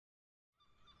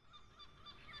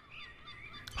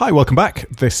Hi, welcome back.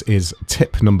 This is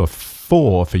tip number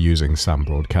 4 for using Sam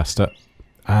Broadcaster,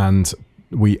 and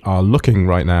we are looking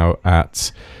right now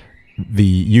at the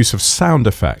use of sound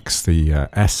effects, the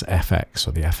SFX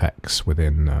or the FX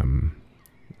within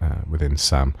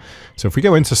Sam. So if we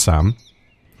go into Sam,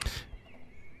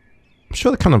 I'm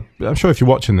sure if you're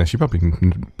watching this, you probably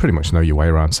can pretty much know your way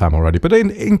around Sam already. But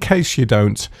in case you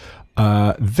don't,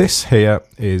 this here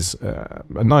is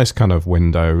a nice kind of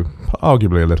window,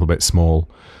 arguably a little bit small.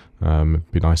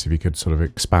 It'd be nice if you could sort of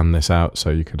expand this out so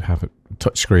you could have a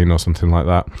touchscreen or something like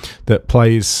that that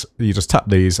plays. You just tap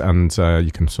these and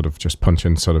you can sort of just punch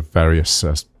in sort of various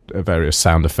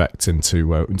sound effects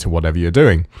into whatever you're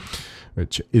doing,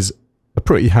 which is a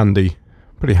pretty handy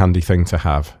thing to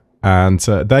have. And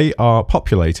they are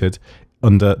populated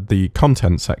under the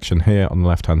content section here on the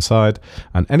left hand side,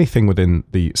 and anything within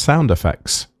the sound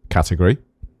effects category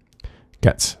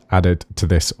gets added to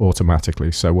this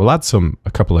automatically. So we'll add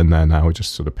a couple in there now. We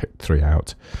just sort of picked 3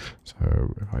 out.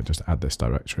 So if I just add this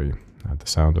directory, add the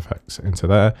sound effects into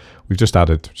there, we've just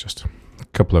added just a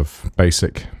couple of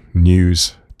basic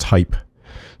news type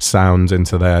sounds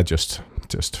into there just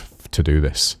to do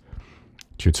this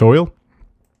tutorial.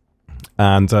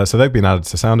 And so they've been added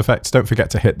to sound effects. Don't forget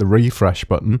to hit the refresh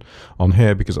button on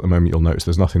here, because at the moment you'll notice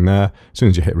there's nothing there. As soon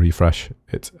as you hit refresh,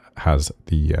 it has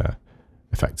the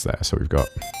effects there. So we've got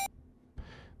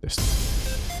this,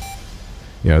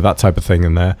 that type of thing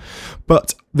in there.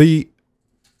 But the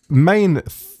main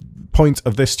point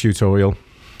of this tutorial,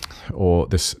 or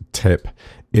this tip,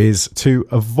 is to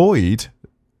avoid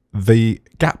the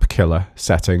gap killer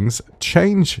settings.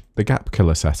 Change the gap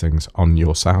killer settings on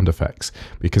your sound effects,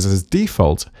 because as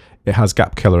default it has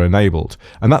gap killer enabled,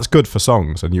 and that's good for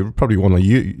songs. And you probably want to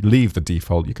leave the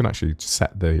default. You can actually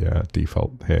set the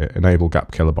default here, enable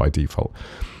gap killer by default,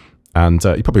 and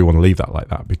you probably want to leave that like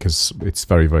that because it's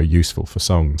very, very useful for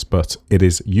songs, but it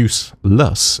is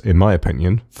useless in my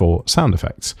opinion for sound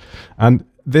effects. And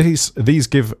these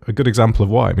give a good example of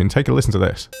why. I mean, take a listen to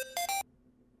this.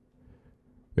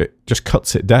 It just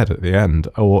cuts it dead at the end,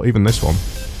 or even this one.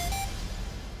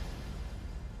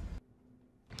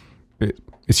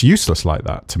 It's useless like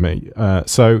that to me.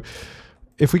 So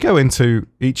if we go into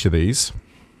each of these,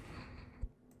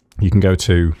 you can go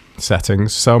to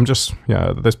settings. So I'm just,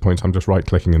 at this point, I'm just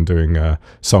right-clicking and doing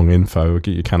song info.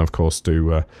 You can, of course,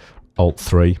 do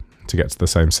Alt-3 to get to the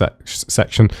same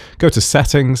section. Go to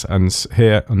settings, and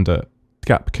here under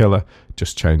gap killer,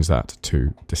 just change that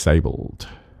to disabled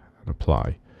and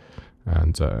apply.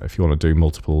 And if you want to do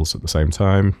multiples at the same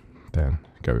time, then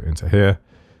go into here,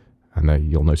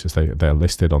 and you'll notice they're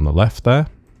listed on the left there.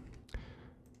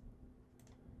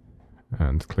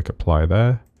 And click apply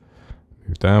there.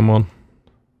 Move down one.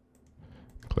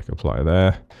 Click apply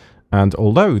there. And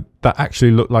although that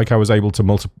actually looked like I was able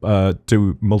to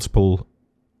do multiple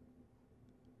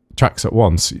tracks at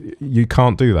once, you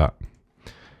can't do that.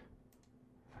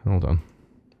 Hold on.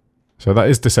 So that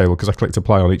is disabled because I clicked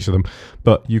apply on each of them,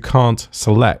 but you can't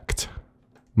select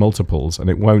multiples and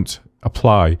it won't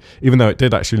apply, even though it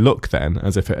did actually look then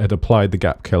as if it had applied the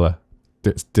gap killer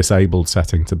disabled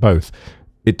setting to both.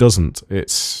 It doesn't.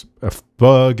 It's a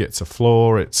bug, it's a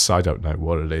flaw, I don't know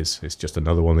what it is. It's just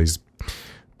another one of these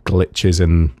glitches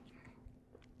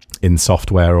in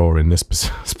software, or in this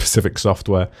specific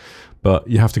software. But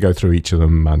you have to go through each of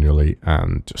them manually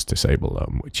and just disable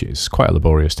them, which is quite a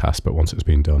laborious task, but once it's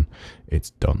been done,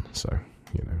 it's done. So,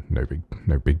 no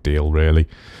big deal really.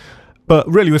 But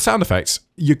really with sound effects,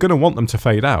 you're going to want them to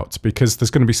fade out because there's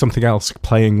going to be something else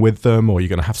playing with them, or you're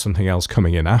going to have something else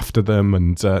coming in after them,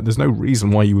 and there's no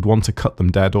reason why you would want to cut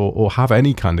them dead or have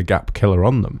any kind of gap killer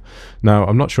on them. Now,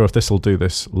 I'm not sure if this will do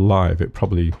this live. It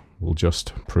probably will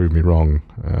just prove me wrong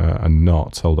and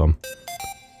not. Hold on.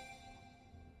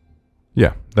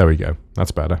 Yeah, there we go.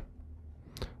 That's better.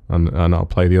 And I'll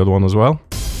play the other one as well.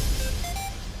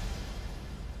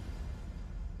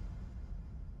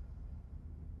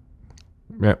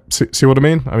 Yeah, see what I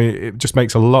mean? I mean, it just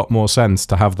makes a lot more sense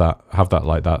to have that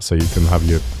like that, so you can have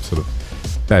your sort of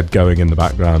bed going in the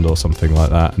background or something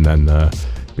like that, and then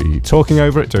be talking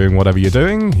over it, doing whatever you're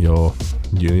doing, your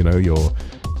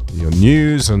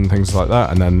news and things like that,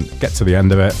 and then get to the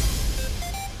end of it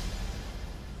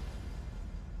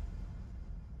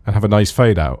and have a nice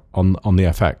fade out on the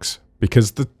FX,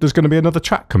 because there's going to be another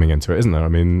track coming into it, isn't there? I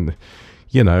mean,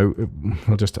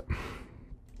 I'll just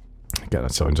get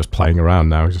that. So I'm just playing around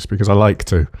now, just because I like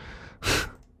to.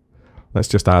 Let's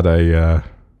just add a.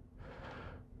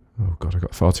 Oh god, I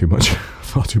got far too much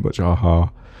aha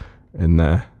in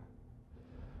there.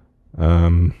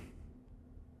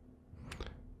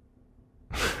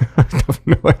 I have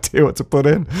no idea what to put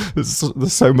in.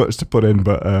 There's so much to put in,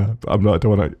 but I don't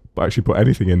want to actually put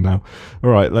anything in now. All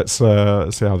right, let's see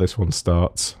how this one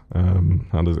starts.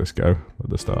 How does this go at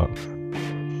the start?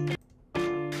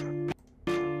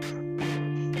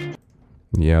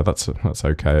 Yeah, that's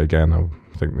okay. Again,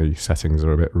 I think the settings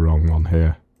are a bit wrong on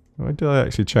here. Did I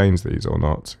actually change these or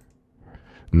not?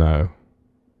 No.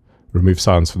 Remove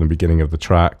sounds from the beginning of the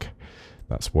track.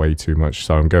 That's way too much,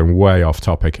 so I'm going way off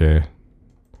topic here.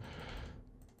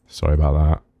 Sorry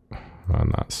about that.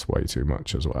 And that's way too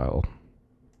much as well.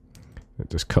 It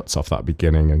just cuts off that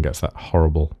beginning and gets that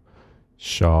horrible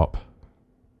sharp.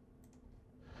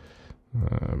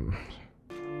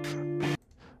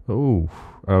 Oh,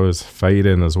 I was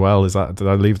fading as well. Did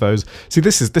I leave those? See,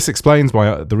 this explains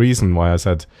the reason why I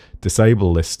said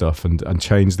disable this stuff and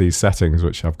change these settings,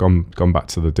 which I've gone back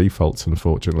to the defaults,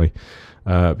 unfortunately,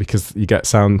 because you get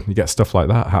stuff like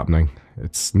that happening.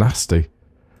 It's nasty.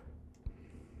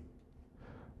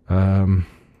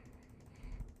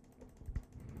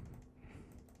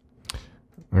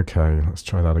 Okay, let's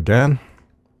try that again.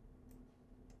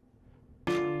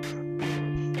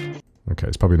 Okay,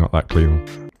 it's probably not that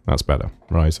clean. That's better.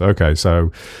 Right, okay,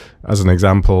 so as an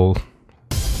example,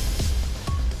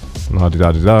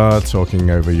 la-di-da-di-da,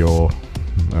 talking over your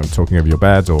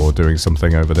bed or doing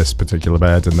something over this particular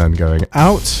bed and then going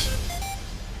out.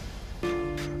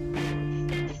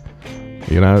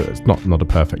 You know, it's not a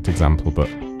perfect example, but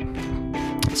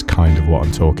that's kind of what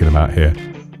I'm talking about here.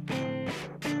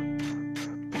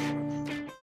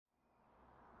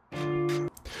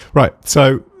 Right,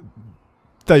 so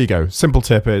there you go. Simple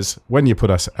tip is, when you put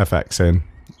FX in,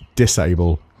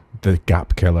 disable the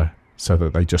gap killer so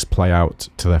that they just play out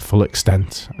to their full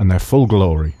extent and their full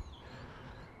glory.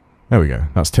 There we go.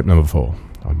 That's tip number 4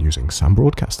 on using Sam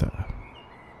Broadcaster.